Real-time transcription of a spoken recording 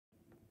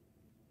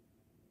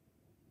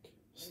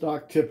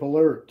Stock tip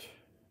alert.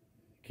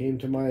 Came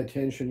to my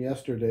attention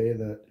yesterday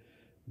that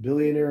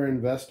billionaire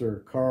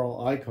investor Carl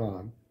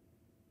Icahn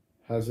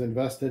has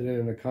invested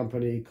in a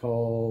company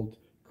called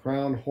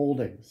Crown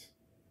Holdings.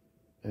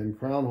 And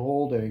Crown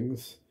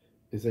Holdings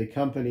is a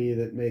company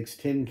that makes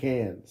tin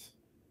cans.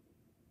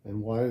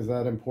 And why is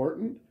that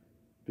important?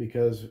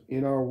 Because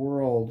in our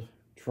world,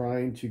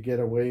 trying to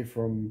get away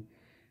from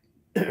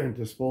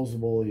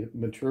disposable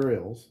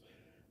materials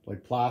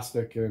like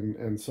plastic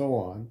and so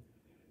on,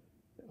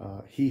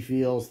 he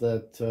feels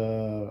that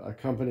a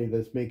company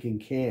that's making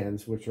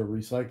cans, which are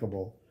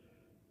recyclable,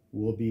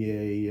 will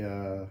be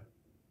a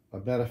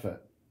benefit.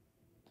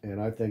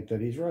 And I think that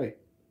he's right.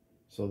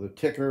 So the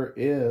ticker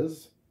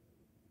is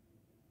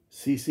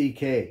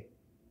CCK.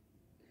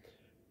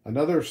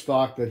 Another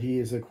stock that he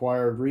has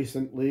acquired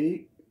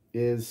recently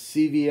is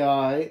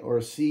CVI, or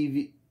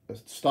CV,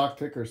 stock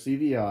ticker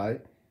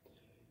CVI,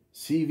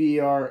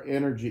 CVR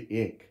Energy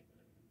Inc.,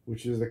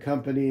 which is a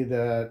company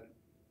that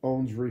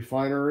owns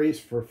refineries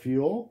for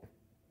fuel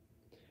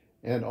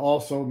and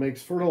also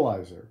makes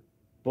fertilizer.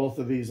 Both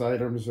of these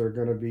items are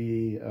going to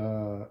be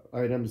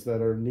items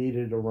that are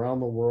needed around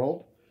the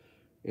world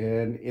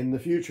and in the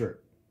future.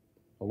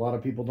 A lot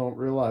of people don't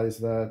realize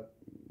that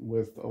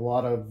with a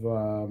lot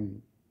of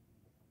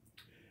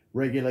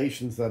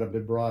regulations that have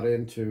been brought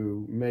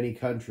into many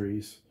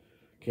countries,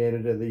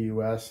 Canada, the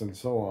US, and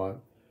so on,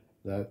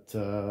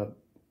 that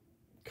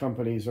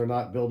companies are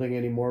not building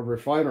any more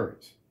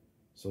refineries.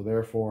 So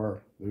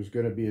therefore, there's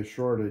going to be a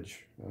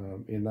shortage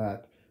in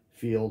that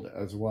field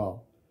as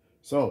well.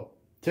 So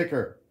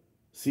ticker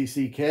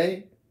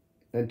CCK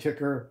and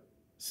ticker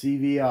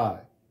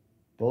CVI,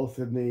 both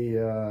in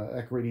the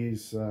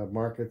equities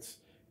markets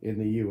in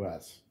the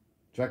US.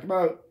 Check them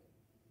out.